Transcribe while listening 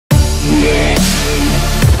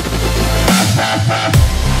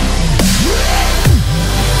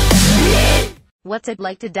What's it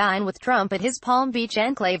like to dine with Trump at his Palm Beach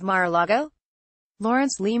enclave Mar-a-Lago?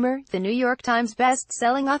 Laurence Leamer, the New York Times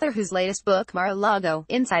best-selling author whose latest book, Mar-a-Lago,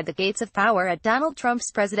 Inside the Gates of Power at Donald Trump's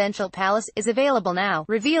Presidential Palace, is available now,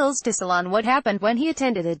 reveals to Salon what happened when he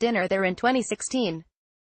attended a dinner there in 2016.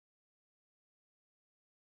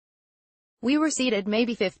 "We were seated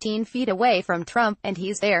maybe 15 feet away from Trump, and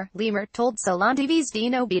he's there," Leamer told SalonTV's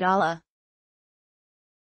Dean Obeidallah.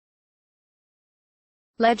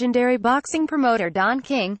 Legendary boxing promoter Don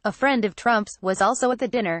King, a friend of Trump's, was also at the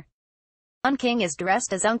dinner. Don King is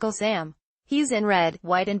dressed as Uncle Sam. He's in red,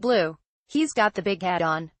 white and blue. He's got the big hat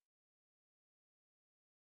on.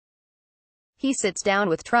 He sits down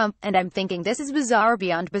with Trump, and I'm thinking this is bizarre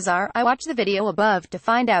beyond bizarre. I watch the video above to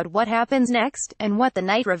find out what happens next, and what the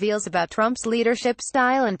night reveals about Trump's leadership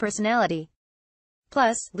style and personality.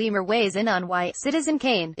 Plus, Leamer weighs in on why Citizen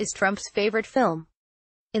Kane is Trump's favorite film.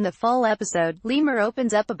 In the fall episode, Leamer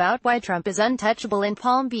opens up about why Trump is untouchable in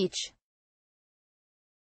Palm Beach.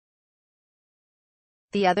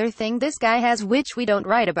 "The other thing this guy has, which we don't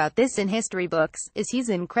write about this in history books, is he's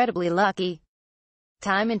incredibly lucky.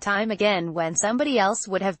 Time and time again, when somebody else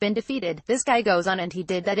would have been defeated, this guy goes on, and he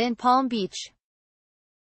did that in Palm Beach.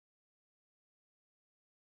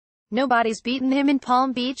 Nobody's beaten him in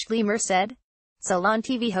Palm Beach," Leamer said. Salon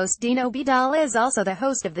TV host Dean Obeidallah is also the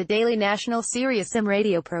host of the daily national SiriusXM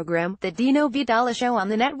radio program, The Dean Obeidallah Show, on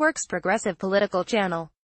the network's progressive political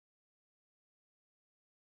channel.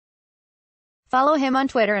 Follow him on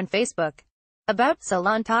Twitter and Facebook. About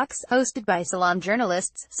Salon Talks, hosted by Salon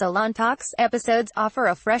journalists, Salon Talks episodes offer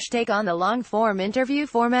a fresh take on the long-form interview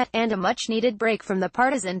format, and a much-needed break from the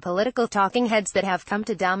partisan political talking heads that have come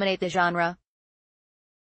to dominate the genre.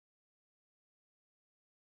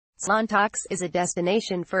 Salon Talks is a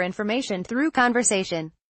destination for information through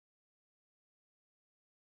conversation.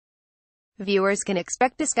 Viewers can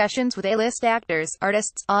expect discussions with A-list actors,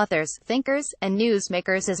 artists, authors, thinkers, and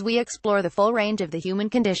newsmakers as we explore the full range of the human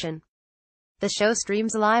condition. The show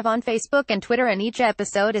streams live on Facebook and Twitter, and each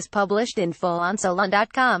episode is published in full on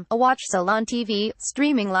Salon.com, a watch Salon TV,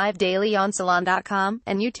 streaming live daily on Salon.com,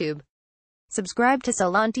 and YouTube. Subscribe to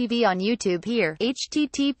Salon TV on YouTube here,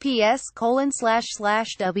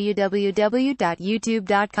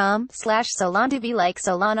 https://www.youtube.com/SalonTV. Like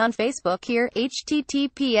Salon on Facebook here,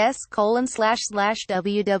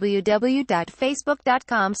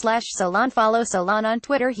 https://www.facebook.com/Salon. Follow Salon on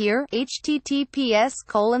Twitter here,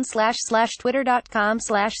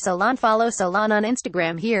 https://twitter.com/Salon. Follow Salon on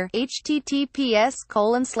Instagram here,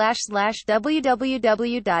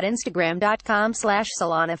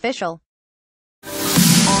 https://www.instagram.com/SalonOfficial.